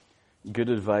good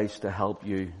advice to help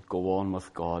you go on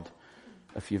with God.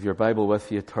 If you have your Bible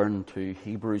with you, turn to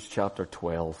Hebrews chapter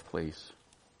 12, please.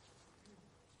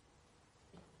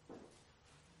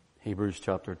 Hebrews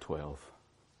chapter 12.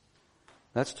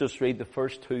 Let's just read the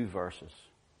first 2 verses.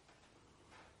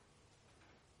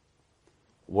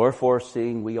 Wherefore,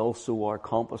 seeing we also are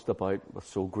compassed about with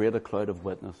so great a cloud of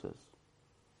witnesses,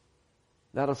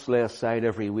 let us lay aside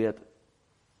every weight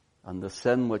and the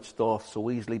sin which doth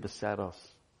so easily beset us,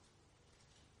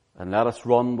 and let us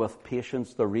run with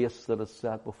patience the race that is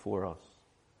set before us,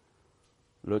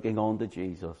 looking on to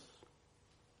Jesus,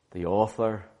 the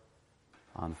author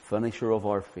and finisher of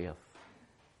our faith,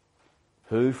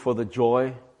 who for the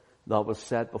joy that was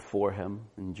set before him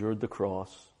endured the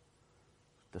cross,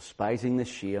 despising the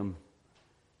shame,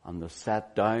 and was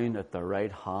sat down at the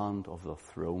right hand of the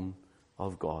throne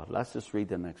of God. Let's just read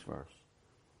the next verse.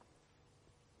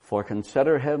 For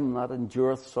consider him that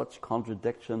endureth such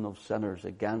contradiction of sinners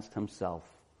against himself,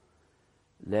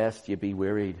 lest ye be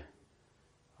wearied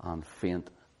and faint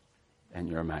in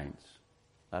your minds.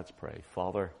 Let's pray.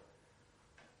 Father,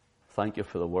 thank you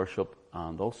for the worship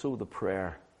and also the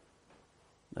prayer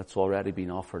that's already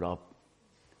been offered up.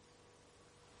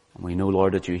 And we know,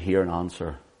 Lord, that you hear and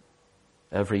answer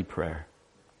every prayer.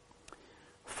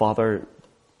 Father,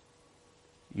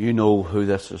 you know who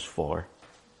this is for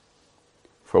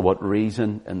what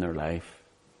reason in their life.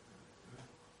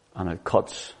 And it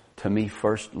cuts to me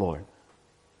first, Lord.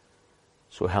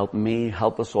 So help me,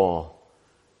 help us all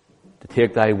to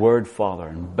take thy word, Father,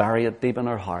 and bury it deep in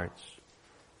our hearts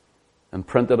and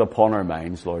print it upon our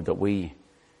minds, Lord, that we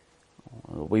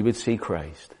would see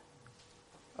Christ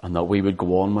and that we would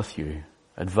go on with you.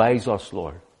 Advise us,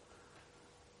 Lord.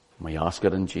 And we ask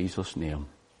it in Jesus' name.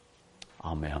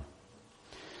 Amen.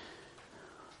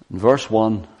 In verse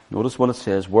 1, notice what it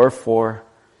says. Wherefore,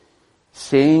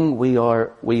 seeing we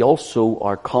also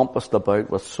are compassed about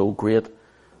with so great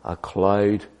a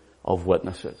cloud of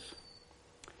witnesses.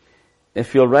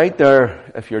 If you'll write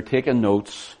there, if you're taking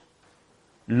notes,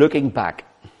 looking back.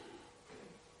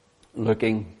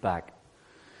 Looking back.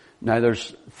 Now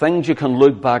there's things you can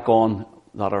look back on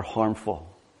that are harmful,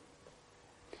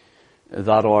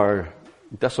 that are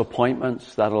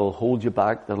disappointments, that'll hold you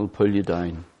back, that'll pull you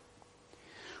down.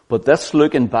 But this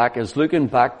looking back is looking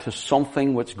back to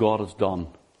something which God has done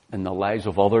in the lives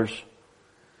of others.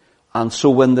 And so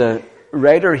when the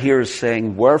writer here is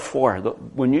saying wherefore,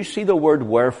 when you see the word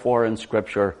wherefore in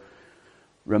Scripture,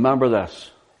 remember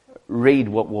this. Read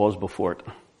what was before it.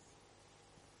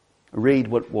 Read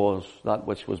what was, that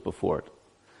which was before it.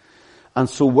 And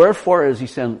so wherefore is he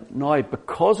saying, now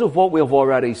because of what we have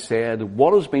already said,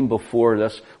 what has been before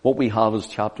this, what we have is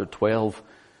chapter 12.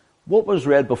 What was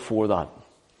read before that?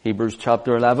 Hebrews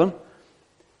chapter 11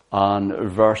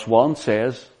 and verse 1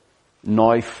 says,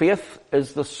 now faith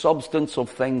is the substance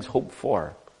of things hoped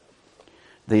for,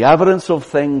 the evidence of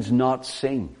things not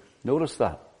seen. Notice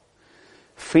that.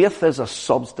 Faith is a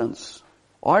substance.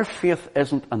 Our faith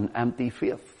isn't an empty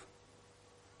faith.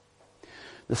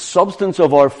 The substance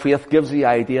of our faith gives the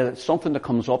idea that it's something that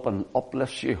comes up and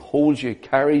uplifts you, holds you,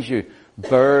 carries you,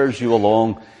 bears you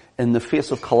along in the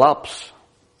face of collapse.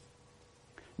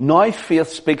 Now faith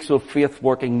speaks of faith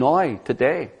working now,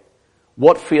 today.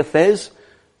 What faith is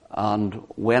and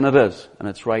when it is, and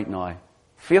it's right now.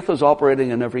 Faith is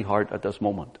operating in every heart at this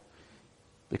moment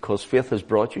because faith has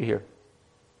brought you here.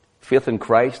 Faith in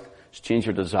Christ has changed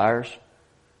your desires.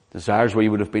 Desires where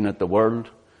you would have been at the world.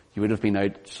 You would have been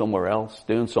out somewhere else,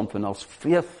 doing something else.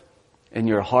 Faith in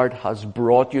your heart has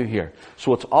brought you here.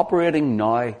 So it's operating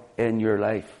now in your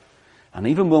life. And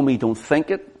even when we don't think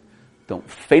it, don't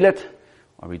feel it,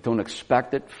 or we don't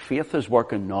expect it, faith is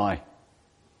working now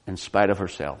in spite of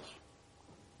ourselves.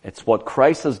 It's what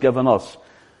Christ has given us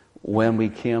when we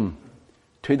came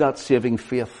to that saving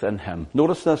faith in Him.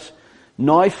 Notice this.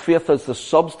 Now faith is the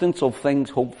substance of things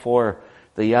hoped for,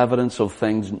 the evidence of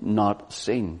things not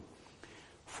seen.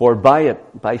 For by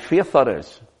it, by faith that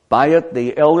is, by it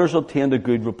the elders obtained a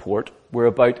good report.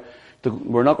 We're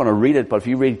not going to read it, but if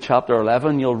you read chapter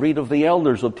 11, you'll read of the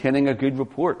elders obtaining a good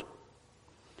report.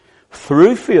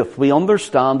 Through faith we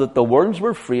understand that the worlds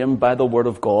were framed by the word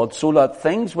of God, so that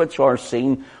things which are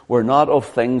seen were not of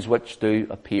things which do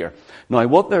appear. Now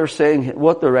what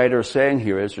the writer is saying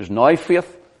here is there's now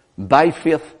faith, by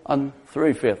faith, and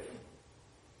through faith.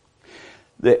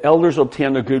 The elders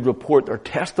obtained a good report. Their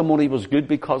testimony was good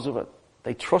because of it.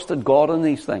 They trusted God in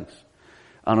these things.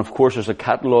 And of course there's a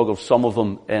catalogue of some of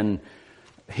them in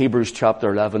Hebrews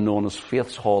chapter 11 known as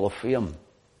Faith's Hall of Fame.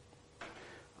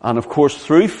 And of course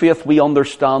through faith we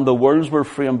understand the worlds were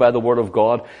framed by the word of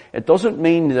God. It doesn't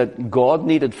mean that God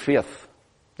needed faith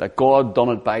That God done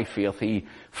it by faith. He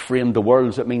framed the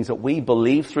worlds. It means that we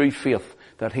believe through faith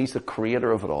that He's the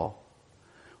creator of it all.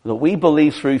 That we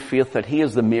believe through faith that He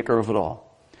is the maker of it all.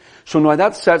 So now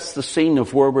that sets the scene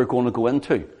of where we're going to go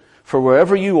into. For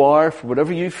wherever you are, for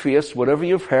whatever you face, whatever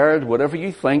you've heard, whatever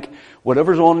you think,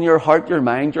 whatever's on your heart, your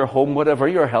mind, your home, whatever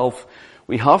your health,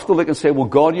 we have to look and say, well,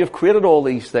 God, you've created all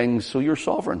these things, so you're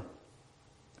sovereign.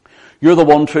 You're the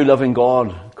one true living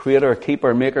God, creator,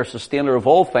 keeper, maker, sustainer of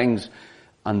all things,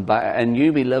 and in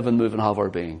you we live and move and have our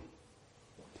being.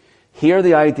 Here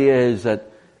the idea is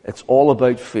that it's all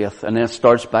about faith, and then it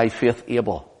starts by faith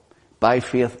Abel, by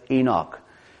faith Enoch.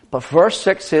 But verse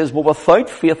 6 says, well, without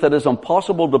faith it is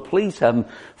impossible to please Him,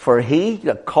 for he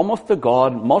that cometh to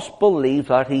God must believe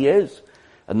that He is,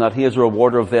 and that He is a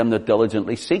rewarder of them that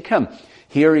diligently seek Him.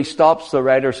 Here he stops, the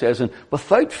writer says, and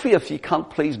without faith you can't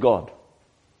please God.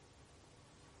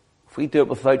 If we do it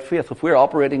without faith, if we're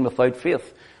operating without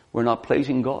faith, we're not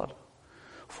pleasing God.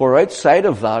 For outside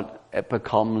of that, it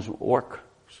becomes work.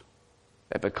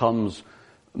 It becomes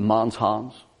man's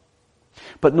hands.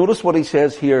 But notice what he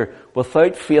says here,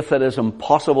 without faith it is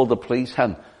impossible to please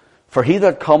Him. For he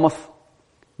that cometh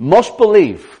must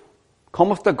believe,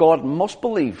 cometh to God must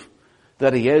believe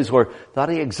that He is, or that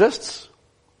He exists.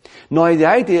 Now the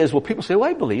idea is, well, people say, well,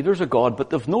 I believe there's a God, but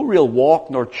they've no real walk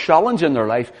nor challenge in their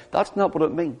life. That's not what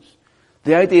it means.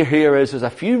 The idea here is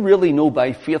if you really know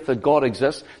by faith that God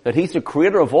exists, that He's the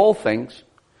creator of all things,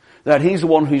 that He's the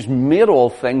one who's made all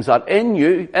things, that in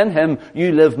you, in Him,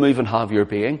 you live, move and have your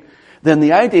being, then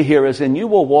the idea here is then you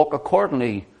will walk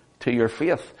accordingly to your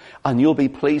faith, and you'll be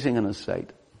pleasing in His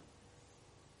sight.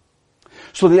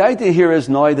 So the idea here is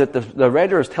now that the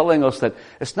writer is telling us that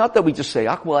it's not that we just say,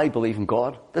 well, I believe in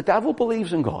God. The devil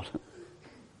believes in God.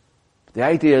 The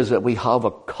idea is that we have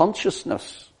a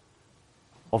consciousness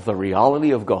of the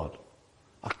reality of God.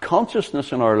 A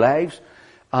consciousness in our lives,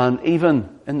 and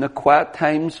even in the quiet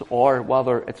times, or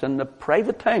whether it's in the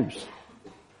private times.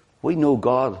 We know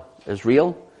God is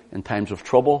real in times of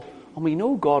trouble, and we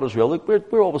know God is real. Look,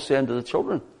 we're always saying to the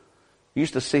children, we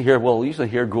used to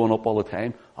hear growing up all the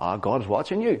time, God's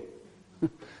watching you.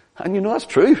 And you know that's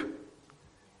true.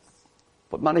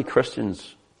 But many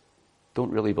Christians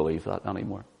don't really believe that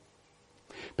anymore.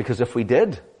 Because if we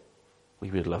did,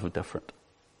 we would live different.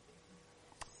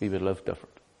 We would live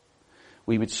different.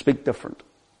 We would speak different.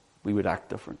 We would act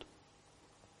different.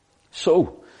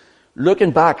 So,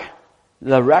 looking back,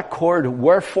 the record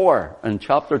wherefore in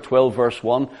chapter 12 verse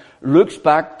 1 looks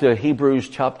back to Hebrews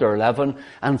chapter 11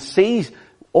 and sees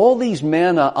all these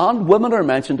men and women are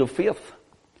mentioned of faith.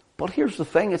 But here's the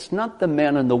thing, it's not the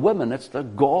men and the women, it's the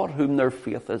God whom their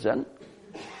faith is in.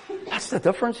 That's the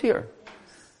difference here.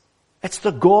 It's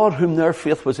the God whom their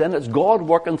faith was in. It's God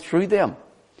working through them.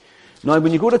 Now,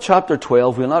 when you go to chapter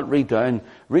 12, we'll not read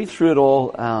through it all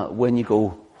when you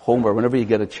go home or whenever you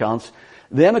get a chance.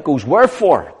 Then it goes,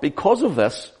 wherefore, because of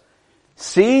this,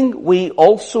 seeing we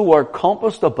also are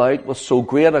compassed about with so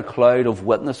great a cloud of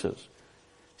witnesses.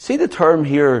 See the term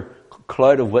here,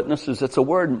 cloud of witnesses, it's a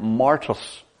word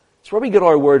martus. It's where we get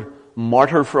our word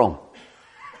martyr from.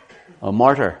 A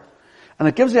martyr. And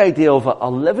it gives the idea of a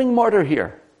living martyr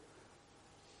here.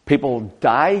 People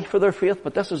die for their faith,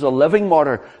 but this is a living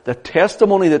martyr. The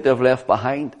testimony that they've left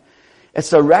behind.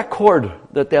 It's a record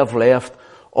that they've left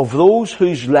of those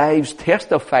whose lives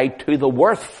testify to the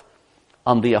worth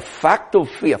and the effect of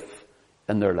faith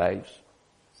in their lives.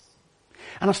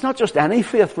 And it's not just any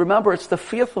faith. Remember, it's the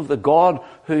faith of the God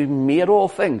who made all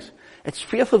things. It's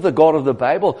faith of the God of the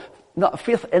Bible, not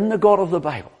faith in the God of the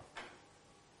Bible.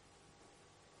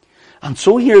 And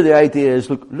so here the idea is,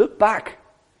 look back.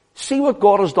 See what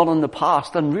God has done in the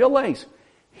past and realize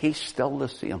He's still the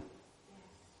same.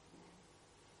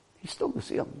 He's still the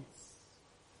same.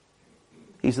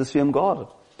 He's the same God.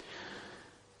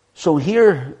 So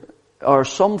here are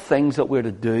some things that we're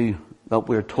to do, that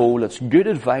we're told. It's good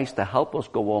advice to help us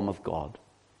go on with God.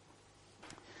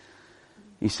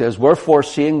 He says, wherefore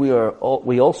seeing we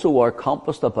also are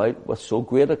compassed about with so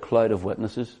great a cloud of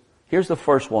witnesses. Here's the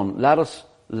first one. Let us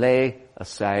lay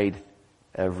aside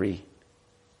every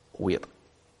weight.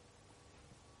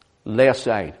 Lay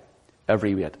aside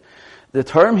every weight. The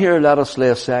term here, let us lay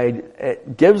aside,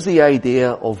 it gives the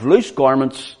idea of loose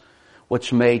garments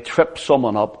which may trip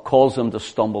someone up, cause them to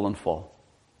stumble and fall.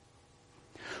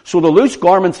 So the loose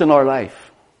garments in our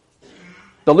life,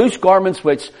 the loose garments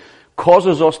which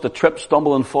causes us to trip,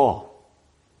 stumble and fall.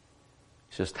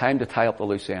 He says, time to tie up the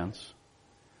loose ends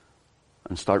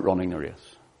and start running the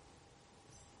race.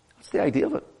 That's the idea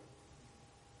of it.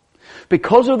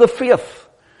 Because of the faith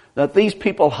that these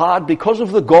people had because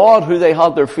of the God who they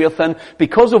had their faith in,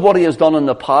 because of what He has done in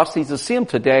the past. He's the same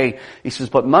today. He says,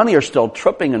 but many are still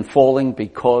tripping and falling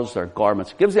because their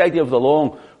garments. It gives the idea of the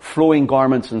long flowing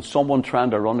garments and someone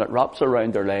trying to run it wraps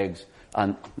around their legs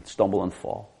and stumble and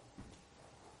fall.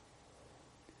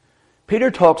 Peter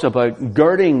talks about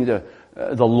girding the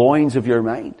loins of your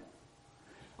mind.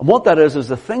 And what that is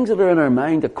the things that are in our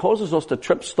mind that causes us to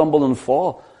trip, stumble and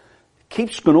fall.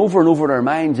 Keeps going over and over in our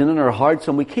minds and in our hearts,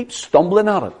 and we keep stumbling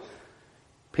at it.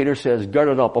 Peter says, gird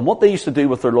it up. And what they used to do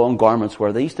with their long garments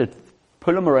were they used to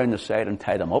pull them around the side and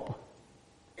tie them up.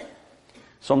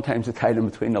 Sometimes they tied them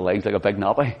between the legs like a big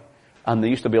nappy, and they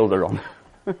used to be able to run.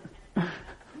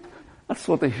 That's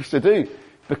what they used to do,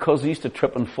 because they used to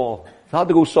trip and fall. If they had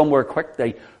to go somewhere quick,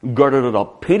 they girded it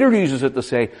up. Peter uses it to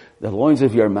say, the loins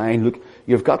of your mind, look,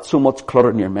 you've got so much clutter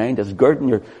in your mind, it's girding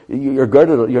you're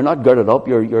girded, you're not girded up,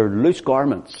 you're loose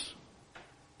garments.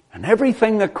 And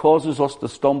everything that causes us to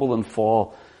stumble and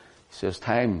fall, he says,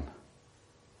 time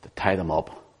to tie them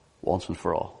up once and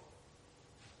for all.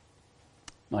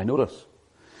 Now notice,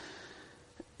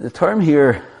 the term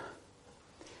here,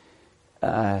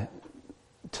 let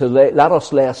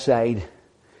us lay aside,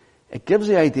 it gives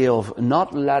the idea of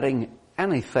not letting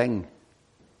anything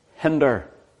hinder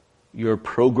your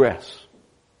progress.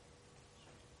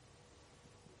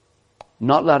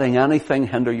 Not letting anything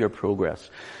hinder your progress.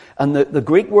 And the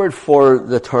Greek word for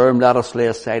the term let us lay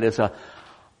aside is a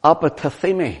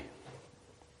apotithemi.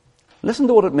 Listen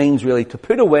to what it means really, to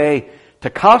put away, to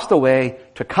cast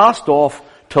off,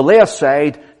 to lay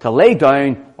aside, to lay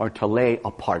down, or to lay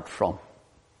apart from.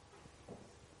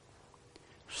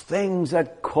 There's things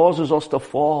that causes us to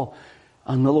fall,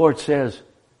 and the Lord says,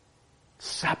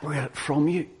 separate it from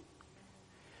you.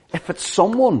 If it's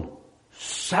someone,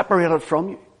 separate it from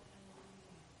you.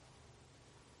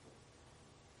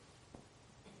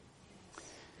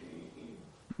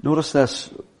 Notice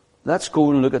this. Let's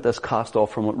go and look at this cast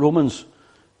off from it. Romans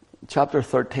chapter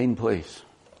 13, please.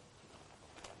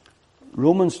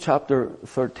 Romans chapter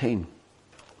 13.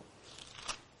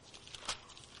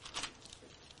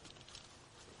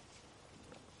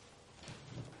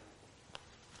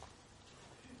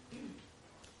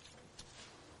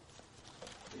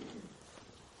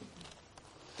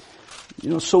 You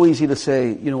know, it's so easy to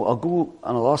say, I'll go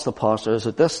and I'll ask the pastor, is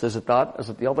it this, is it that, is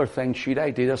it the other thing, should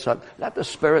I do this, that? Let the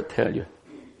Spirit tell you.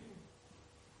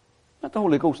 Let the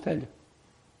Holy Ghost tell you.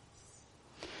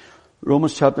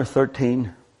 Romans chapter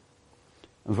 13,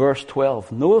 verse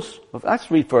 12. Notice, let's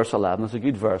read verse 11, it's a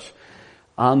good verse.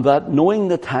 And that knowing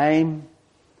the time,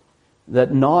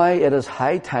 that now it is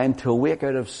high time to awake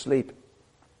out of sleep.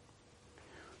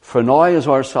 For now is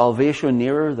our salvation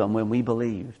nearer than when we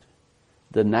believed.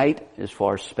 The night is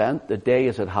far spent, the day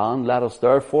is at hand. Let us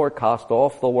therefore cast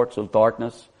off the works of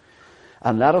darkness,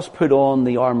 and let us put on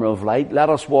the armour of light. Let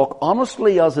us walk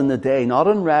honestly as in the day, not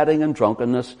in rioting and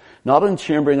drunkenness, not in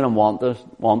chambering and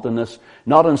wantonness,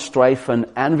 not in strife and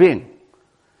envying.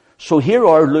 So here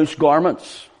are loose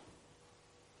garments.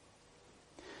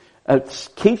 It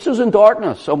keeps us in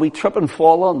darkness, and we trip and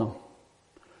fall on them.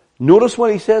 Notice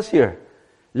what he says here.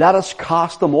 Let us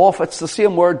cast them off. It's the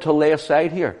same word to lay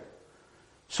aside here.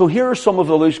 So here are some of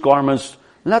the loose garments.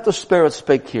 Let the Spirit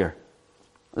speak here.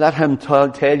 Let Him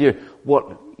tell you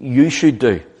what you should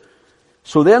do.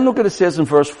 So then look at it says in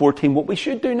verse 14 what we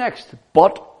should do next.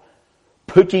 But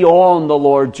put ye on the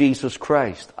Lord Jesus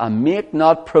Christ, and make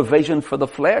not provision for the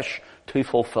flesh to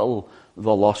fulfill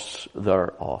the lusts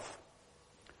thereof.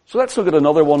 So let's look at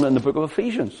another one in the book of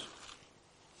Ephesians.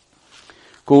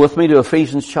 Go with me to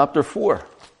Ephesians chapter 4.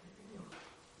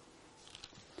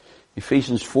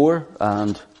 Ephesians 4,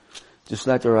 and just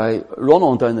let your eye run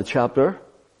on down the chapter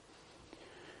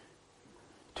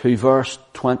to verse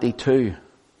 22.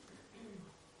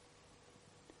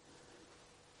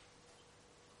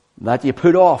 That you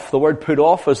put off. The word put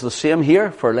off is the same here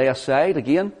for lay aside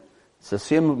again. It's the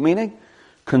same meaning.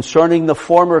 Concerning the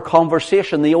former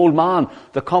conversation, the old man.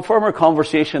 The former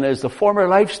conversation is the former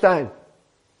lifestyle.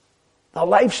 The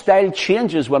lifestyle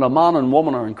changes when a man and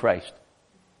woman are in Christ.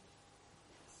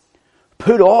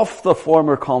 Put off the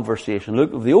former conversation.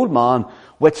 Look, the old man,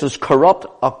 which is corrupt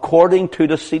according to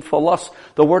deceitful lust.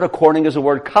 The word according is the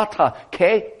word kata,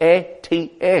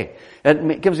 K-A-T-A.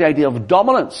 It gives the idea of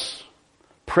dominance,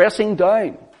 pressing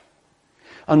down.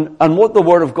 And what the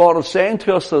Word of God is saying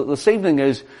to us this evening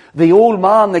is the old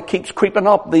man that keeps creeping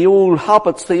up, the old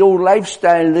habits, the old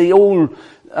lifestyle, the old,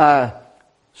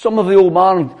 some of the old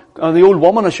man, the old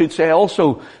woman I should say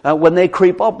also, when they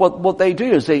creep up, what they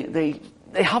do is they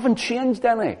haven't changed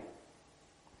any.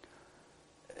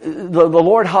 The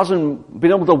Lord hasn't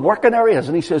been able to work in areas,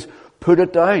 and He says, put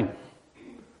it down.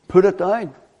 Put it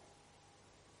down.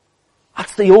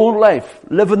 That's the old life.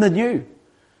 Live in the new.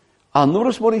 And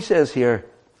notice what he says here.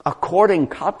 According,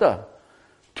 kata,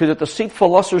 to the deceitful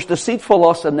lust. There's deceitful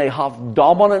lust and they have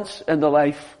dominance in the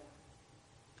life.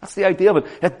 That's the idea of it.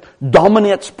 It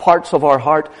dominates parts of our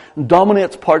heart,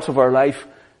 dominates parts of our life,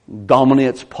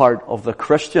 dominates part of the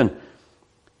Christian.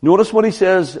 Notice what he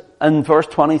says in verse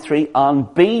 23,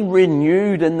 and be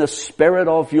renewed in the spirit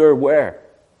of your where?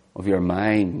 Of your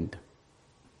mind.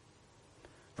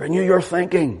 Renew your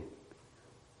thinking.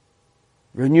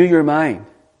 Renew your mind.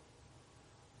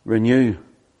 Renew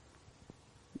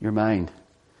your mind.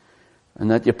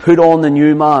 And that you put on the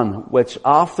new man, which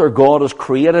after God is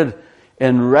created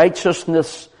in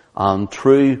righteousness and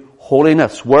true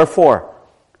holiness. Wherefore,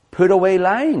 put away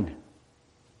lying.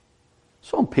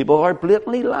 Some people are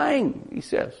blatantly lying, he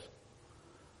says.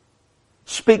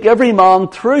 Speak every man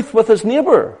truth with his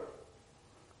neighbour.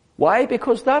 Why?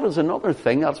 Because that is another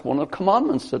thing. That's one of the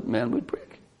commandments that men would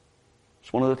break.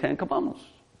 It's one of the 10 commandments.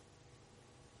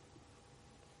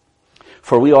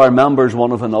 For we are members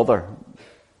one of another.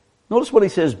 Notice what he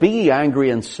says, be ye angry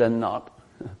and sin not.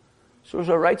 So there's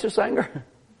a righteous anger.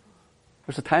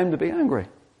 There's a time to be angry.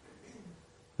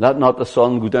 Let not the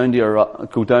sun go down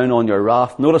on your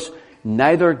wrath. Notice,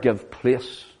 neither give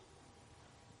place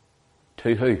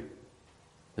to who?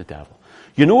 The devil.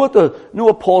 You know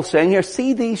what Paul's saying here?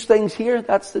 See these things here?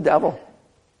 That's the devil.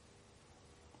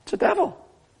 It's the devil.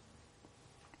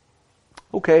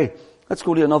 Okay, let's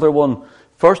go to another one.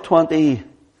 Verse 20.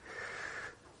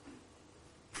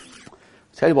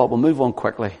 Tell you what, we'll move on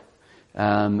quickly.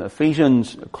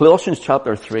 Colossians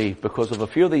chapter 3, because of a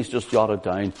few of these just jotted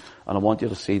down, and I want you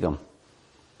to see them.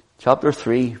 Chapter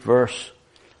 3, verse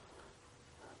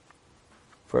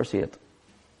 8.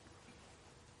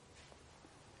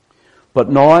 But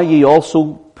now ye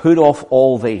also put off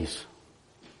all these.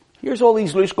 Here's all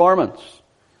these loose garments.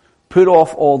 Put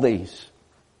off all these.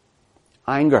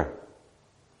 Anger.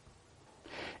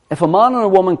 If a man and a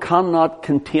woman cannot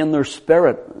contain their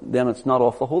spirit, then it's not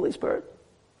of the Holy Spirit.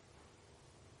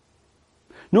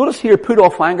 Notice here, put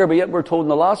off anger, but yet we're told in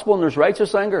the last one there's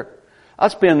righteous anger.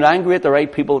 That's being angry at the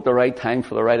right people at the right time,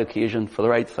 for the right occasion, for the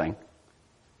right thing.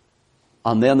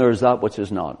 And then there's that which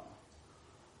is not.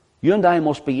 You and I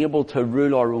must be able to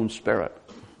rule our own spirit.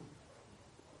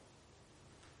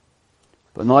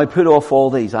 But now put off all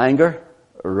these: anger,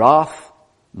 wrath,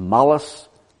 malice,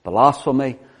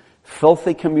 blasphemy,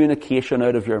 filthy communication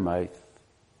out of your mouth.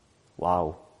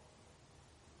 Wow.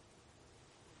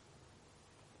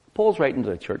 Paul's writing to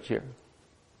the church here.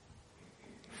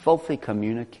 Filthy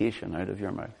communication out of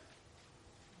your mouth.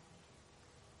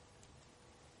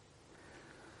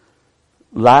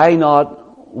 Lie not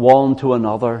one to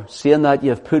another, saying that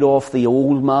you have put off the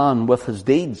old man with his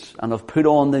deeds, and have put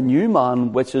on the new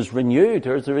man which is renewed.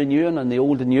 There's the renewing and the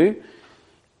old and new.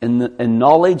 In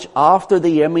knowledge after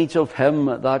the image of him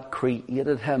that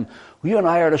created him. You and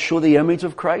I are to show the image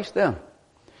of Christ then.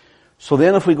 So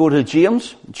then if we go to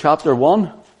James chapter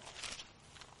 1.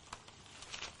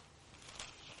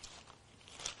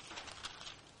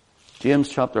 James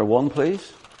chapter 1,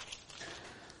 please.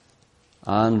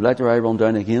 And let your eye run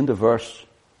down again to verse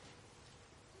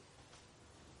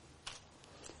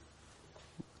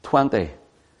 20.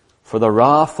 For the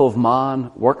wrath of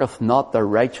man worketh not the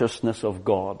righteousness of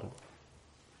God.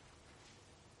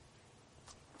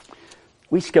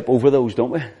 We skip over those, don't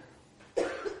we?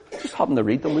 Just happen to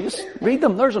read them. We just read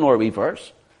them. There's an wee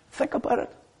verse. Think about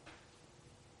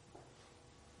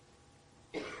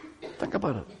it. Think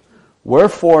about it.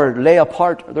 Wherefore lay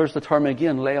apart. There's the term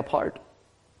again, lay apart.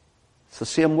 It's the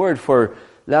same word for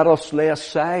let us lay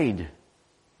aside.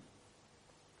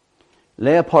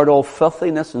 Lay apart all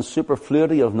filthiness and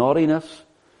superfluity of naughtiness,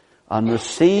 and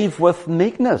receive with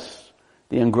meekness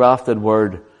the engrafted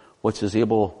word which is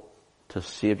able to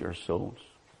save your souls.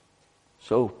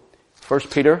 So, 1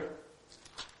 Peter,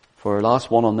 for our last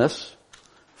one on this,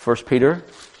 1 Peter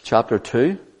chapter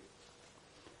 2,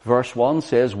 verse 1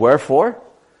 says, wherefore?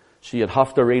 So you'd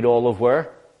have to read all of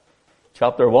where?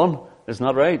 Chapter 1, isn't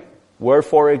that right?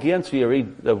 Wherefore again, so you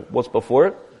read what's before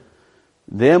it.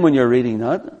 Then when you're reading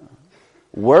that,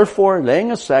 wherefore, laying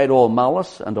aside all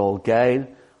malice and all guile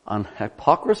and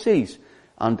hypocrisies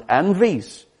and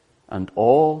envies and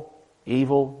all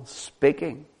evil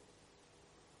speaking,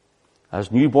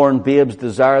 as newborn babes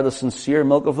desire the sincere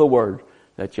milk of the word,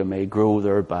 that you may grow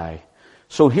thereby.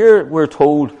 So here we're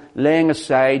told, laying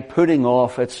aside, putting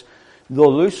off, it's the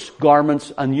loose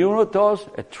garments, and you know what it does?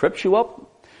 It trips you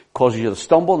up, causes you to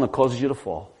stumble, and it causes you to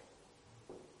fall.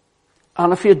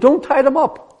 And if you don't tie them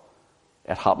up,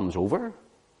 it happens over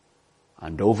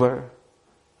and over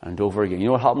and over again. You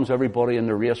know what happens? Everybody in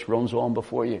the race runs on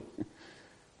before you.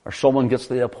 Or someone gets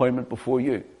the appointment before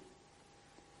you.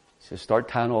 He says, start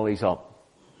tying all these up.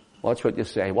 Watch what you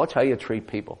say. Watch how you treat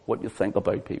people. What you think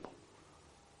about people.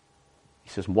 He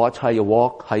says, watch how you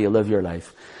walk, how you live your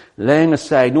life. Laying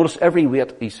aside, notice every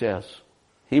weight, he says.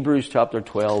 Hebrews chapter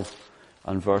 12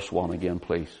 and verse 1 again,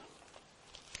 please.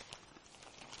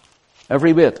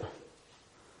 Every weight.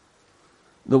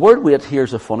 The word weight here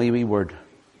is a funny wee word.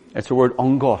 It's the word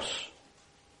ongos.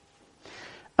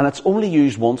 And it's only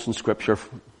used once in Scripture.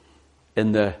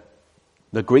 In the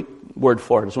Greek word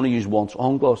for it, it's only used once.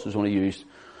 Ongos is only used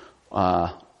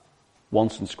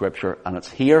once in Scripture, and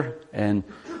it's here in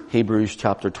Hebrews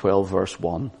chapter 12 verse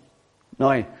 1.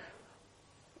 Now,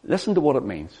 listen to what it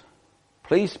means.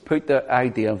 Please put the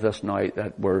idea of this now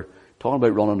that we're talking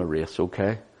about running a race,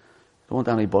 okay? Don't want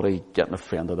anybody getting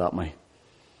offended at me.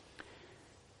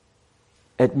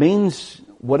 It means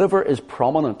whatever is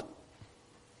prominent,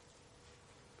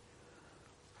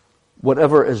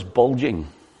 whatever is bulging.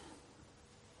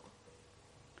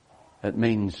 It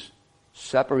means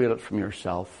separate it from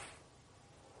yourself.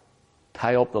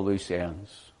 Tie up the loose ends.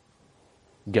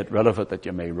 Get rid of it that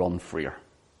you may run freer.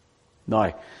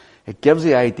 Now, it gives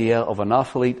the idea of an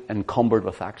athlete encumbered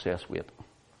with excess weight.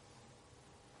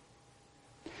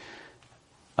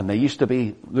 And they used to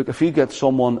be, look, if you get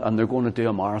someone and they're going to do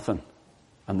a marathon,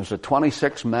 and there's a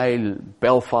 26-mile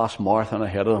Belfast marathon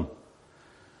ahead of them,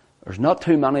 there's not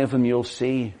too many of them you'll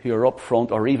see who are up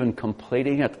front or even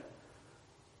completing it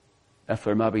if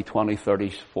they're maybe 20, 30,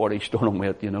 40 stone in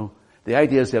weight, you know. The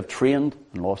idea is they've trained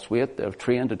and lost weight. They've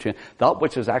trained to train. That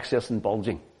which is excess and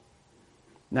bulging.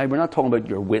 Now, we're not talking about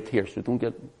your weight here, so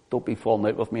don't be falling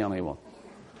out with me, anyone.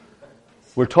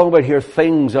 We're talking about here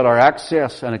things that are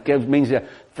excess, and it means that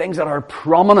things that are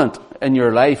prominent in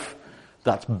your life.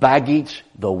 That's baggage,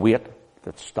 the weight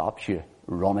that stops you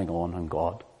running on in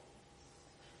God.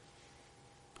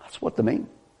 That's what they mean.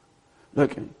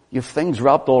 Look, you've things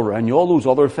wrapped all around you, all those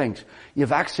other things.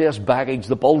 You've excess baggage,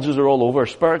 the bulges are all over,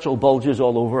 spiritual bulges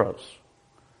all over us.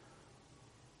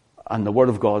 And the Word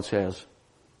of God says,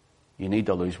 you need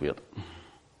to lose weight.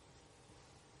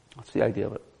 That's the idea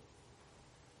of it.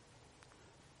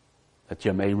 That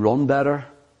you may run better,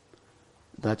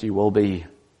 that you will be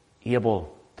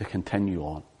able to continue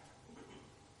on.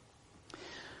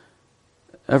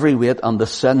 Every weight and the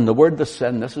sin. The word the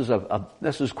sin, this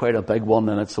is quite a big one,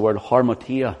 and it's the word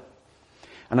harmatia.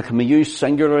 And it can be used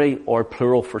singularly or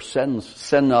plural for sins.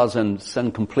 Sin as in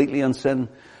sin completely in sin,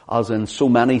 as in so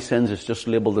many sins, it's just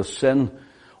labeled as sin.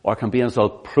 Or it can be as a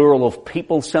plural of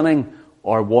people sinning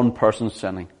or one person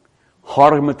sinning.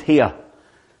 Harmatia.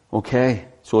 Okay?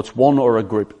 So it's one or a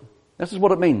group. This is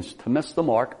what it means, to miss the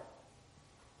mark.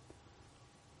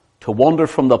 To wander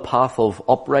from the path of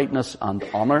uprightness and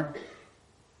honor.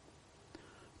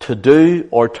 To do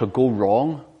or to go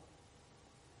wrong.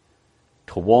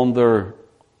 To wander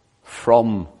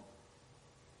from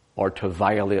or to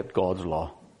violate God's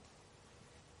law.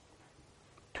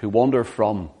 To wander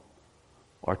from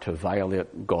or to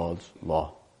violate God's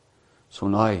law. So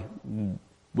now,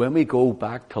 when we go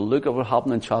back to look at what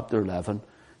happened in chapter 11,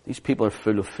 these people are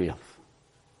full of faith.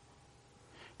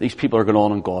 These people are going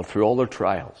on in God through all their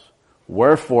trials.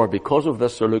 Wherefore, because of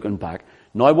this, they're looking back.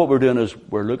 Now what we're doing is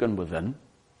we're looking within.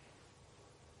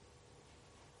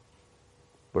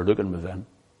 We're looking within.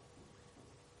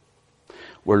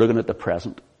 We're looking at the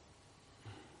present.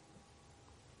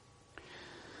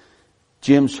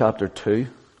 James chapter 2,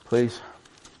 please.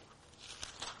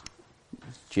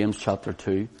 James chapter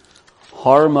 2.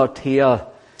 Harmatia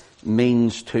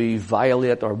means to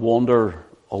violate or wander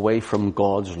away from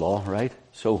God's law, right?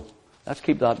 So, let's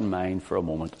keep that in mind for a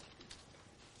moment.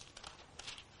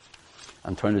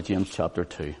 And turn to James chapter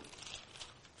 2.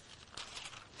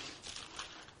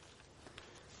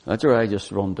 That's where I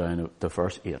just run down to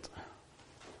verse 8.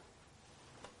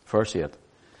 Verse 8.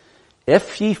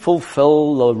 If ye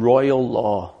fulfill the royal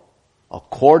law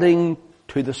according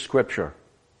to the Scripture,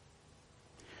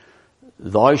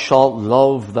 thou shalt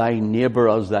love thy neighbour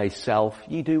as thyself,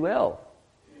 ye do well.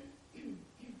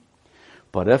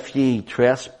 But if ye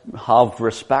have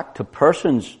respect to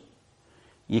persons,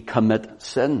 ye commit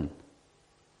sin,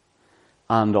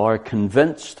 and are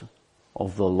convinced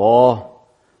of the law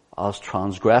as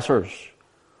transgressors.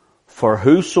 For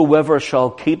whosoever shall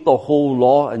keep the whole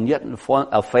law and yet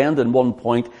offend in one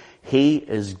point, he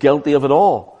is guilty of it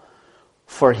all.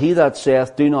 For he that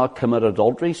saith, do not commit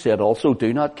adultery, said also,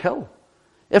 do not kill.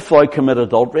 If thou commit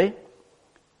adultery,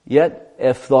 yet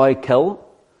if thou kill,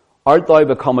 art thou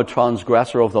become a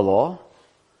transgressor of the law?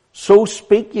 So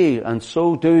speak ye, and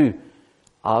so do,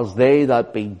 as they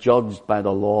that be judged by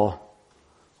the law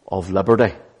of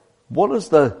liberty. What is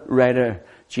the writer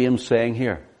James saying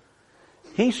here?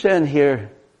 He's saying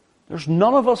here, there's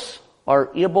none of us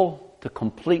are able to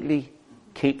completely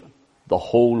keep the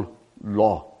whole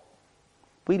law.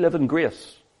 We live in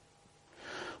grace.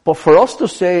 But for us to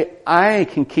say, I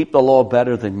can keep the law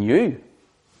better than you,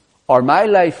 or my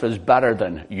life is better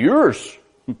than yours,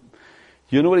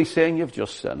 you know what he's saying? You've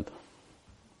just sinned.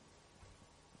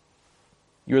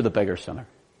 You're the bigger sinner.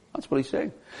 That's what he's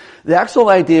saying. The actual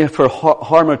idea for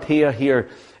harmatia here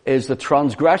is the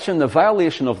transgression, the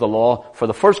violation of the law. For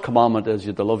the first commandment is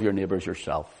you to love your neighbour as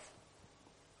yourself.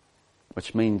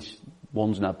 Which means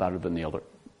one's not better than the other.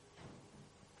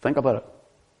 Think about it.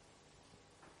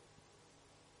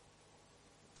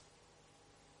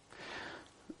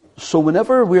 So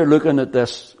whenever we're looking at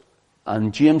this,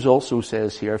 and James also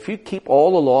says here, if you keep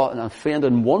all the law and offend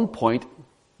in one point,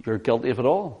 you're guilty of it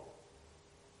all.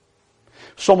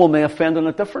 Someone may offend on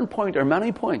a different point or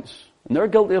many points, and they're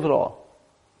guilty of it all.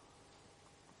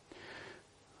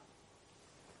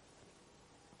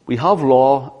 We have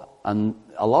law, and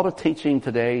a lot of teaching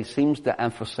today seems to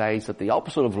emphasize that the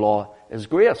opposite of law is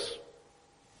grace.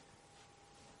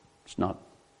 It's not.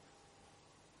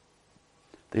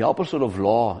 The opposite of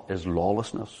law is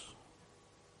lawlessness.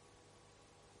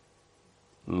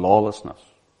 Lawlessness.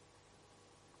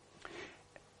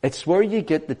 It's where you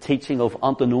get the teaching of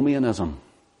antinomianism,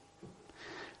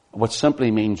 which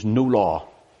simply means no law,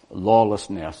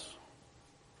 lawlessness.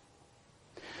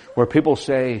 Where people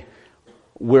say,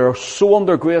 we're so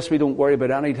under grace we don't worry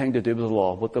about anything to do with the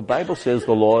law. But the Bible says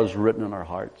the law is written in our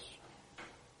hearts.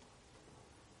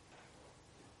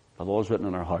 The law is written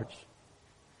in our hearts.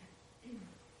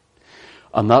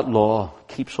 And that law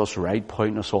keeps us right,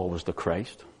 pointing us always to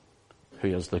Christ, who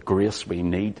is the grace we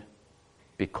need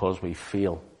because we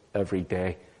fail every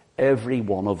day. Every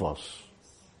one of us.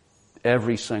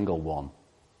 Every single one.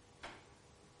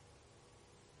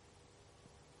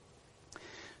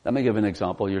 Let me give an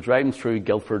example. You're driving through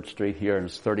Guildford Street here and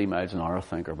it's 30 miles an hour, I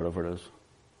think, or whatever it is.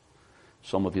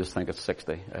 Some of you think it's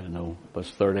 60. I don't know, but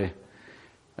it's 30.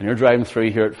 And you're driving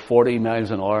through here at 40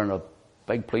 miles an hour and a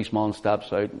big policeman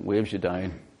steps out and waves you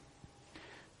down.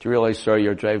 Do you realize, sir,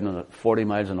 you're driving at 40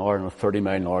 miles an hour in a 30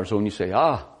 mile an hour zone? You say,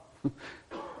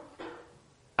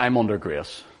 I'm under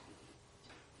grace.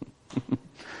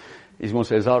 He's going to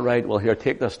say, is that right? Well, here,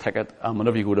 take this ticket, and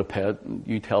whenever you go to pay it,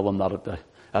 you tell them that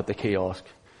at the kiosk.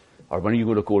 Or when you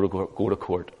go to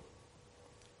court.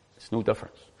 It's no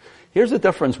difference. Here's the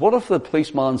difference. What if the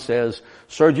policeman says,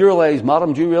 sir, do you realize,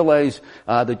 madam, do you realize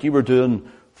that you were doing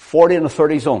 40 in a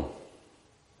 30 zone?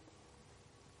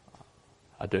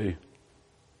 I do.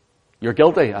 You're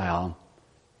guilty? I am.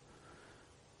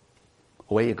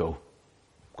 Away you go.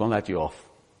 I'm going to let you off.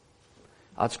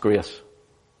 That's grace.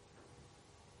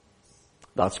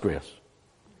 That's grace.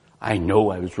 I know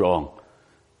I was wrong.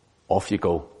 Off you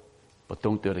go. But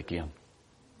don't do it again.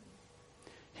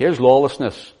 Here's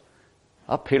lawlessness.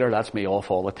 That Peter lets me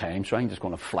off all the time, so I'm just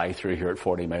going to fly through here at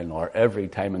 40 miles an hour every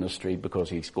time in the street because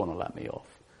he's going to let me off.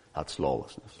 That's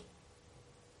lawlessness.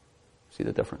 See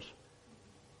the difference?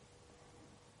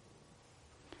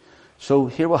 So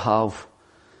here we have,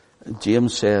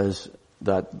 James says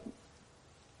that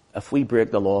if we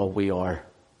break the law, we are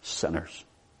sinners.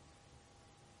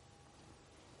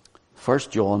 1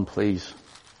 John, please.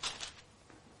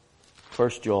 1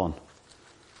 John,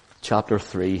 chapter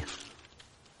 3,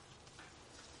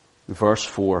 verse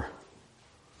 4.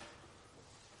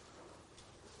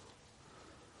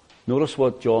 Notice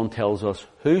what John tells us.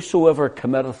 Whosoever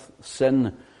committeth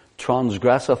sin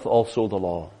transgresseth also the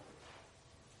law.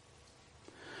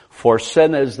 For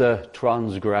sin is the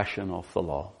transgression of the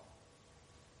law.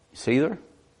 See there?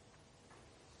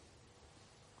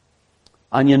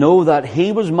 And you know that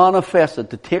he was manifested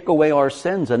to take away our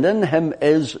sins, and in him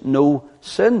is no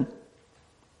sin.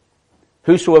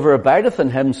 Whosoever abideth in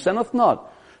him sinneth not.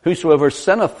 Whosoever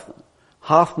sinneth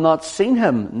hath not seen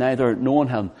him, neither known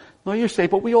him. Now you say,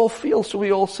 but we all fail, so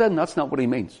we all sin. That's not what he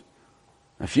means.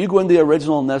 If you go into the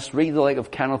original in this, read the like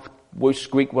of Kenneth Wuest's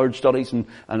Greek word studies and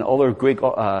other Greek,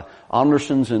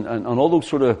 Anderson's and all those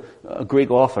sort of Greek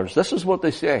authors. This is what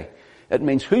they say. It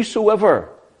means whosoever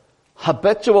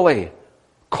habitually,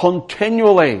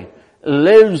 continually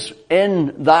lives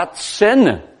in that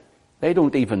sin, they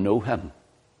don't even know him.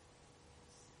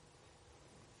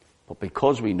 But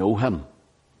because we know him,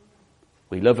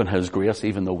 we live in his grace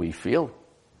even though we fail.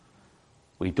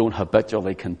 We don't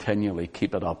habitually, continually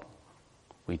keep it up.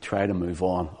 We try to move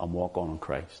on and walk on in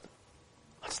Christ.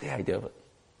 That's the idea of it.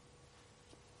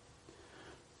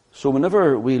 So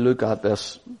whenever we look at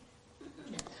this,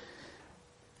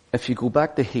 if you go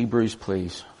back to Hebrews,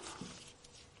 please.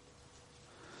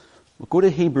 Go to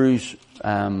Hebrews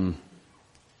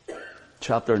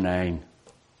chapter 9.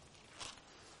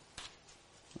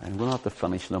 And we'll have to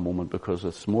finish in a moment because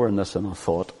it's more in this than I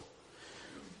thought.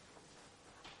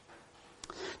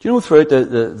 Do you know throughout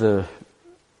the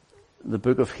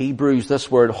book of Hebrews, this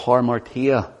word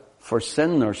hamartia, for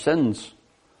sin or sins,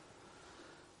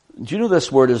 do you know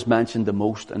this word is mentioned the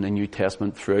most in the New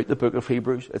Testament throughout the book of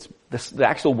Hebrews? The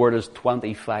actual word is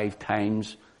 25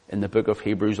 times in the book of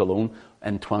Hebrews alone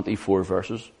in 24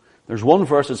 verses. There's one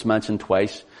verse that's mentioned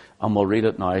twice, and we'll read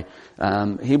it now.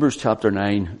 Hebrews chapter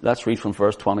 9, let's read from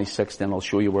verse 26, then I'll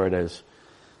show you where it is.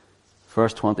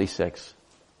 Verse 26.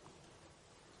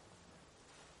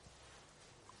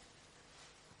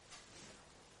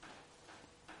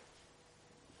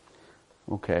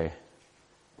 Okay.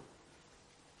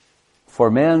 For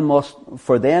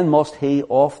then must he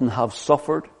often have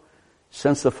suffered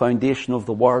since the foundation of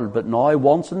the world, but now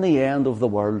once in the end of the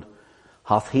world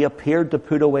hath he appeared to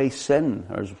put away sin,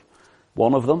 there's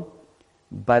one of them,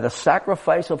 by the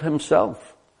sacrifice of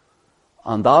himself.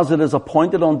 And as it is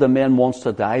appointed unto men once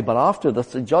to die, but after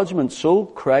this the judgment, so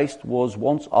Christ was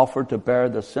once offered to bear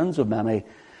the sins of many,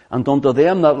 and unto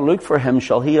them that look for him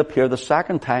shall he appear the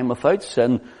second time without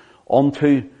sin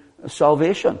unto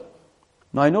salvation.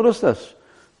 Now notice this.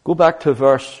 Go back to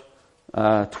verse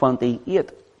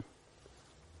 28.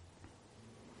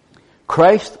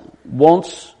 Christ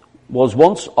was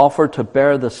once offered to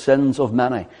bear the sins of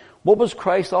many. What was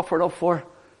Christ offered up for?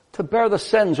 To bear the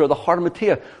sins, or the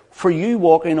harmatia, for you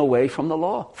walking away from the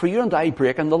law, for you and I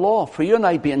breaking the law, for you and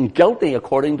I being guilty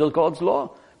according to God's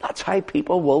law. That's how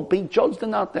people will be judged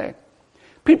in that day.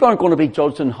 People aren't going to be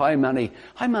judged on how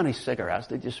many cigarettes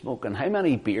did you smoke and how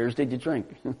many beers did you drink.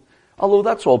 Although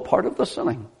that's all part of the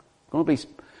sinning.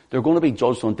 They're going to be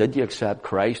judged on, did you accept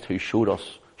Christ who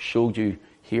showed you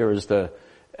here's the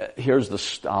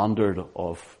standard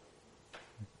of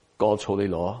God's holy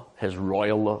law, his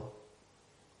royal law.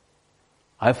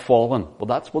 I've fallen. Well,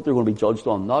 that's what they're going to be judged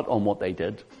on, not on what they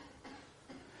did.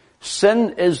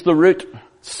 Sin is the root.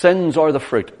 Sins are the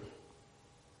fruit.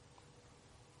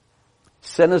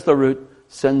 Sin is the root.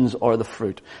 Sins are the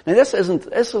fruit. Now this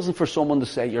isn't for someone to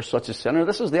say you're such a sinner.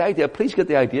 This is the idea. Please get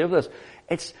the idea of this.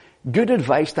 It's good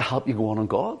advice to help you go on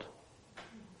God.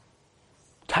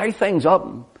 Tie things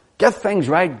up. Get things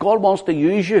right. God wants to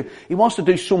use you. He wants to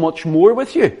do so much more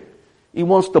with you. He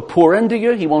wants to pour into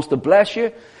you. He wants to bless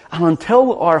you. And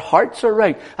until our hearts are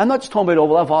right, I'm not just talking about, oh,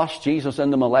 well, I've asked Jesus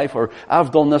into my life, or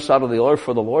I've done this out of the other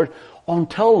for the Lord.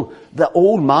 Until the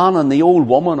old man and the old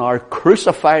woman are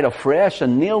crucified afresh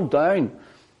and nailed down.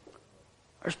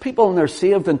 There's people and they're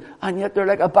saved and yet they're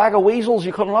like a bag of weasels.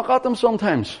 You couldn't look at them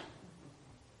sometimes.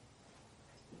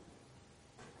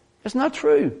 Isn't that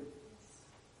true?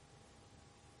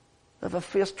 They have a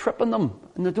face tripping them.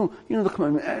 And they don't, they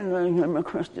come in, I'm a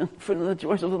Christian, full of the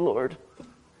joys of the Lord.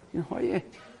 How are you?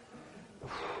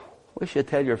 Wish you'd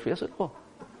tell your face it will.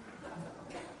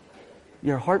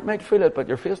 Your heart might feel it, but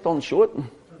your face doesn't show it. I'm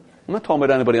not talking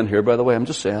about anybody in here, by the way. I'm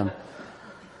just saying.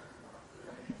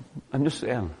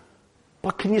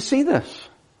 But can you see this?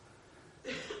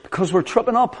 Because we're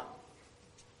tripping up.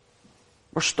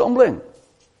 We're stumbling.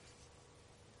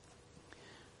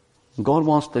 God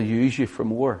wants to use you for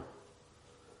more.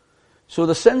 So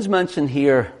the sins mentioned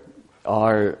here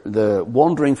are the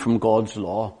wandering from God's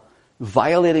law,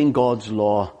 violating God's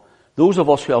law, those of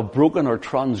us who have broken or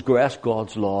transgressed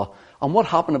God's law. And what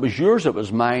happened? It was yours, it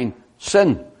was mine,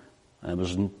 sin. And it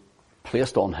was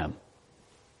placed on him.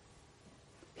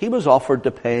 He was offered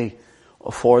to pay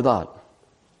for that.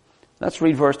 Let's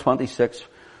read verse 26.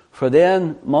 For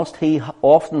then must he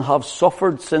often have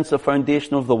suffered since the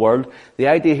foundation of the world. The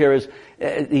idea here is,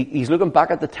 he's looking back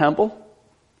at the temple.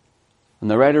 And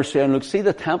the writer's saying, look, see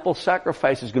the temple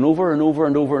sacrifices going over and over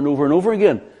and over and over and over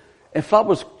again. If that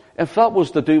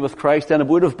was to do with Christ, then it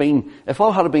would have been, if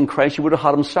all had been Christ, you would have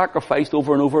had him sacrificed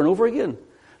over and over and over again.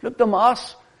 Look, the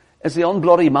Mass is the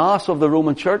unbloody Mass of the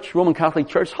Roman Church. Roman Catholic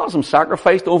Church has him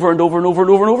sacrificed over and over and over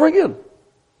and over and over again.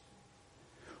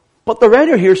 But the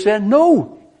writer here said,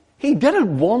 no, he did it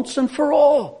once and for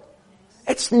all.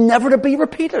 It's never to be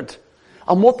repeated.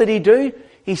 And what did he do?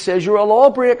 He says, you're a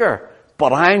lawbreaker,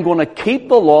 but I'm going to keep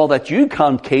the law that you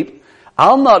can't keep.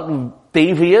 I'll not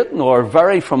deviate nor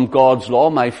vary from God's law,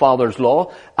 my Father's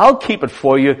law. I'll keep it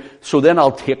for you, so then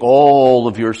I'll take all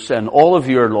of your sin, all of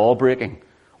your law breaking,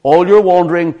 all your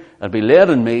wandering, it'll be laid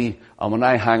on me, and when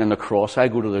I hang on the cross, I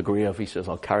go to the grave, he says,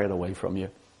 I'll carry it away from you.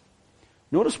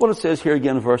 Notice what it says here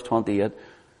again in verse 28.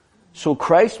 So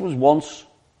Christ was once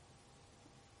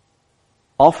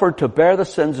offered to bear the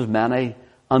sins of many,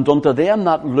 and unto them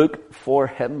that look for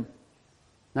him.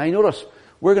 Now you notice,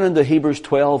 We're going into Hebrews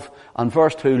 12 and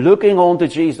verse 2, looking on to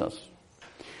Jesus.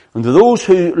 And to those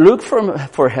who look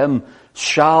for him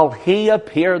shall he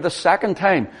appear the second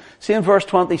time. See in verse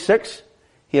 26,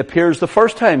 he appears the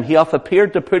first time. He hath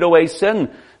appeared to put away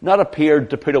sin. Not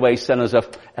appeared to put away sin as if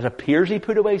it appears he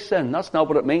put away sin. That's not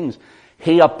what it means.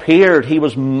 He appeared, he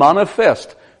was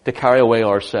manifest to carry away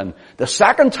our sin. The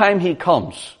second time he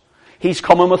comes, he's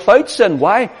coming without sin.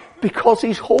 Why? Because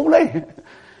he's holy.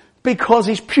 Because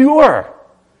he's pure.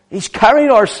 He's carried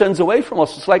our sins away from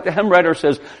us. It's like the hymn writer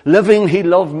says, living he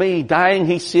loved me, dying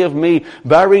he saved me,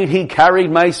 buried he carried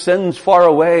my sins far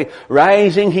away,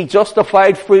 rising he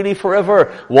justified freely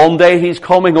forever. One day he's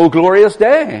coming, oh glorious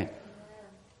day.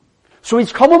 So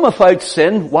he's coming without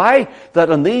sin. Why?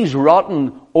 That in these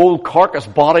rotten old carcass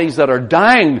bodies that are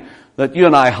dying, that you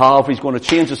and I have, he's going to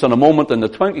change us in a moment, in the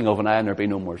twinkling of an eye, and there'll be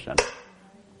no more sin.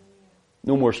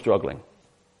 No more struggling.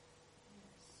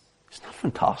 Isn't that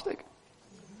fantastic?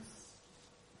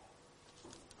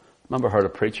 I remember I heard a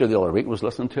preacher the other week, was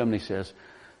listening to him, and he says,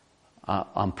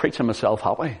 I'm preaching myself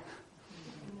happy.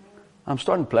 I'm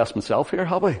starting to bless myself here,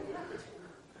 happy.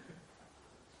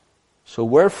 So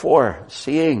wherefore,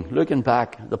 seeing, looking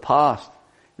back, the past,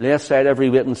 lay aside every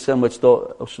weight and sin which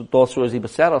doth so easily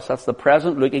beset us. That's the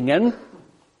present, looking in.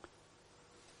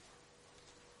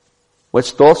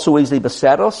 Which doth so easily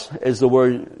beset us is the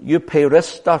word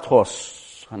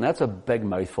euperistatos. And that's a big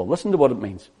mouthful. Listen to what it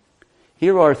means.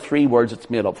 Here are three words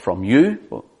it's made up from. Means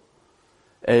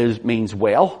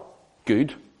well,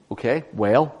 good, okay,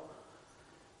 well.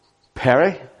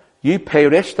 Peri,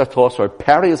 euperistatos, or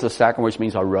peri is the second, which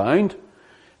means around.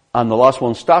 And the last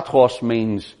one, statos,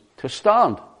 means to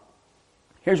stand.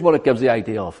 Here's what it gives the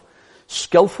idea of.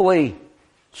 Skillfully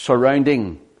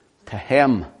surrounding, to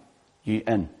hem you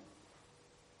in.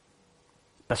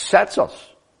 Besets us.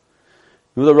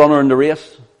 You know the runner in the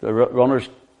race? The runner's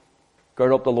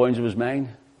gird up the loins of his mind.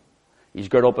 He's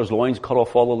girded up his loins, cut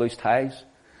off all the loose ties,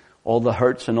 all the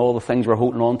hurts and all the things we're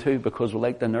holding on to because we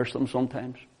like to nurse them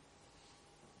sometimes.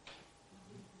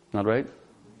 Not right?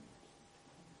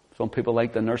 Some people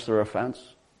like to nurse their offense,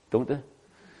 don't they?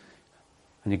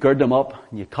 And you gird them up,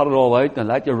 and you cut it all out, and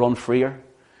let you run freer.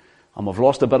 And we've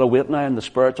lost a bit of weight now in the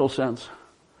spiritual sense.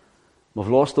 We've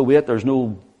lost the weight. There's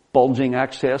no bulging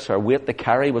excess or weight to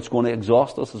carry what's going to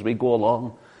exhaust us as we go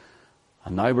along.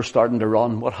 And now we're starting to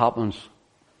run. What happens?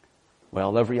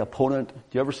 Well, every opponent, do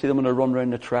you ever see them when they run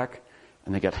around the track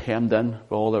and they get hemmed in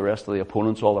with all the rest of the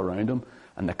opponents all around them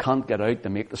and they can't get out to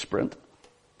make the sprint?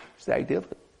 It's the idea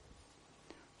of it.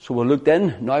 So we looked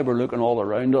in, now we're looking all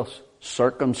around us,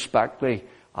 circumspectly,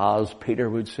 as Peter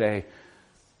would say,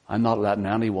 I'm not letting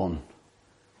anyone,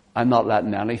 I'm not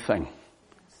letting anything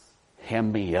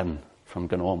hem me in from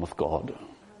going on with God.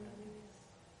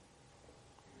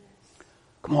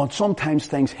 Come on, sometimes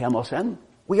things hem us in.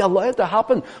 We allow it to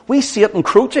happen. We see it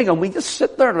encroaching and we just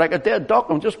sit there like a dead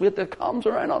duck and just wait till it comes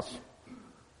around us.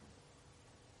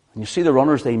 And you see the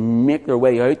runners, they make their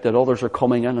way out, that others are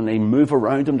coming in and they move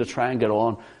around them to try and get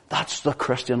on. That's the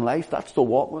Christian life. That's the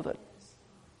walk with it.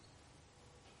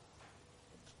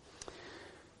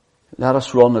 Let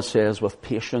us run, it says, with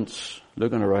patience,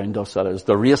 looking around us, that is,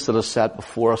 the race that is set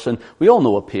before us. And we all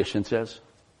know what patience is.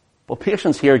 But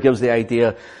patience here gives the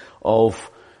idea of,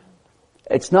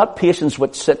 it's not patience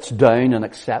which sits down and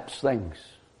accepts things.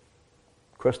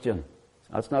 Christian,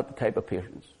 that's not the type of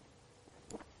patience.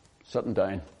 Sitting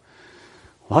down.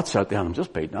 Well, that's it then, I'm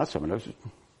just beating that someone else.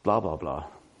 Blah, blah, blah.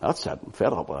 That's it, I'm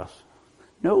fed up with this.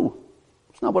 No,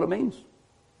 it's not what it means.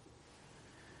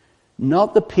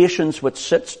 Not the patience which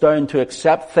sits down to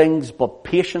accept things, but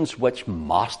patience which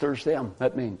masters them,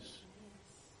 that means.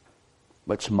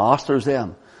 Which masters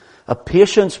them. A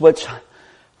patience which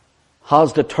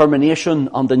has determination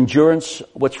and endurance,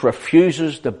 which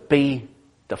refuses to be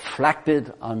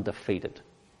deflected and defeated.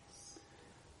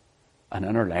 An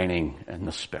inner lining in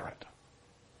the spirit.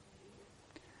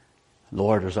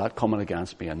 Lord, there's that coming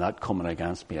against me, and that coming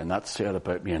against me, and that said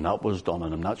about me, and that was done,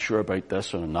 and I'm not sure about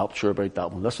this, and I'm not sure about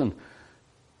that one. Listen,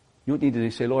 you don't need to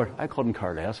say, Lord, I couldn't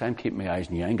care less. I'm keeping my eyes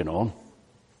on you. I ain't going on.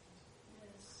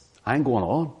 I ain't going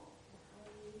on.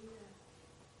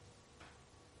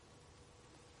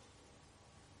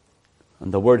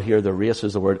 And the word here, the race,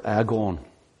 is the word agon.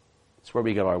 It's where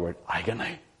we get our word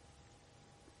agony.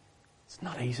 It's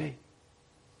not easy.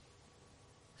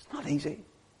 It's not easy.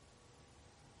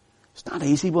 It's not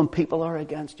easy when people are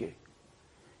against you.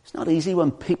 It's not easy when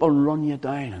people run you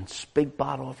down and speak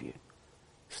bad of you.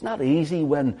 It's not easy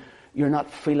when you're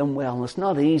not feeling well. And it's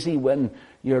not easy when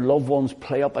your loved ones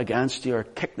play up against you or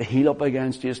kick the heel up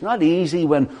against you. It's not easy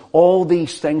when all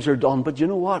these things are done. But you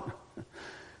know what?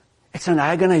 It's an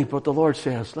agony, but the Lord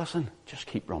says, listen, just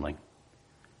keep running.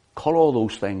 Cut all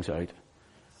those things out.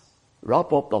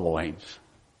 Wrap up the loins.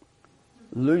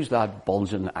 Lose that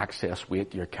bulging excess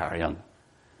weight you're carrying.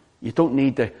 You don't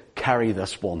need to carry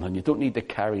this one, and you don't need to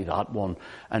carry that one.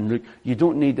 And look, you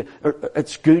don't need to,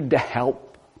 it's good to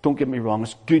help. Don't get me wrong,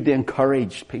 it's good to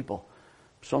encourage people.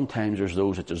 Sometimes there's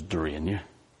those that just drain you.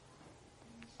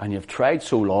 And you've tried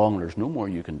so long, there's no more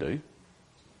you can do.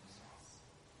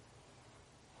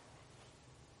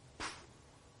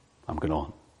 I'm going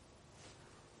on.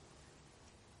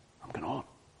 I'm going on.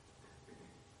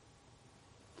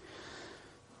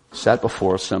 Set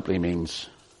before us simply means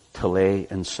to lay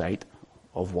in sight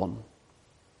of one.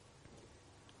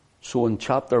 So in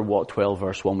chapter 12,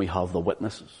 verse 1, we have the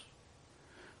witnesses.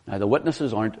 Now the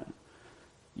witnesses aren't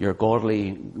your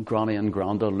godly granny and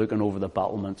granda looking over the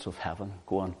battlements of heaven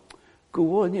going,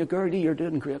 go on, you Gertie, you're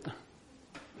doing great.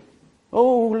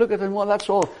 Oh, look at them. Well, that's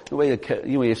all. The way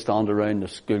you stand around the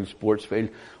school sports field.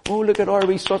 Oh, look at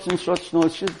Arby such and such. No,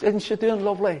 isn't she doing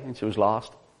lovely? And she was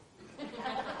last.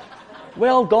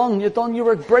 Well done. You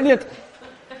were brilliant.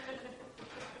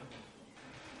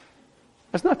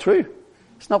 That's not true.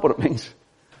 It's not what it means.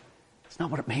 It's not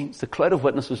what it means. The cloud of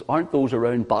witnesses aren't those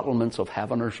around battlements of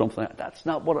heaven or something. That's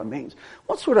not what it means.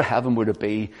 What sort of heaven would it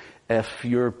be if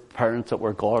your parents that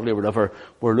were godly or whatever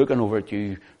were looking over at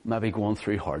you, maybe going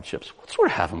through hardships? What sort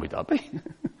of heaven would that be?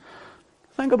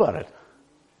 Think about it.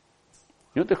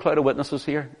 You know what the cloud of witnesses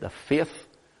here? The faith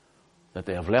that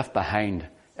they have left behind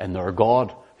in their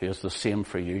God, who is the same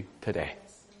for you today.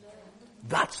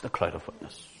 That's the cloud of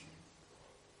witness.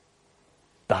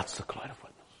 That's the cloud of witness.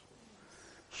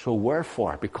 So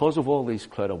wherefore, because of all these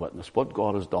cloud of witness, what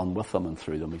God has done with them and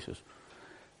through them, he says,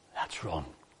 let's run.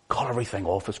 Cut everything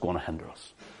off that's going to hinder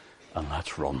us. And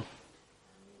let's run.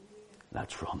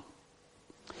 Let's run.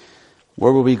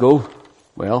 Where will we go?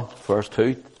 Well, verse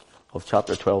 2 of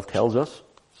chapter 12 tells us.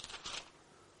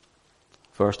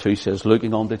 Verse 2 says,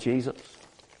 looking unto Jesus.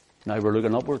 Now we're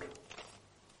looking upward.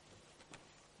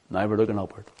 Now we're looking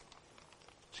upward.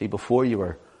 See, before you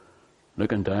were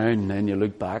looking down, then you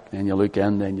look back, then you look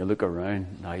in, then you look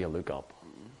around, now you look up.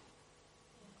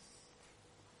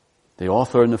 The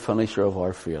author and the finisher of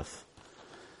our faith.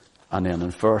 And then in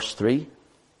verse 3,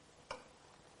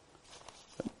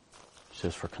 it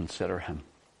says, for consider him.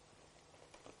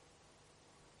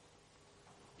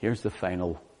 Here's the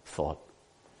final thought.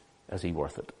 Is he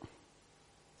worth it?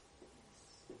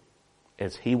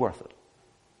 Is he worth it?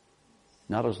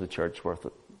 Not is the church worth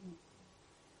it.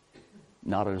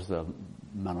 Not as the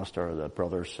minister or the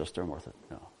brother or sister worth it.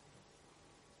 No.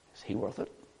 Is he worth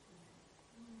it?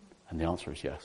 And the answer is yes.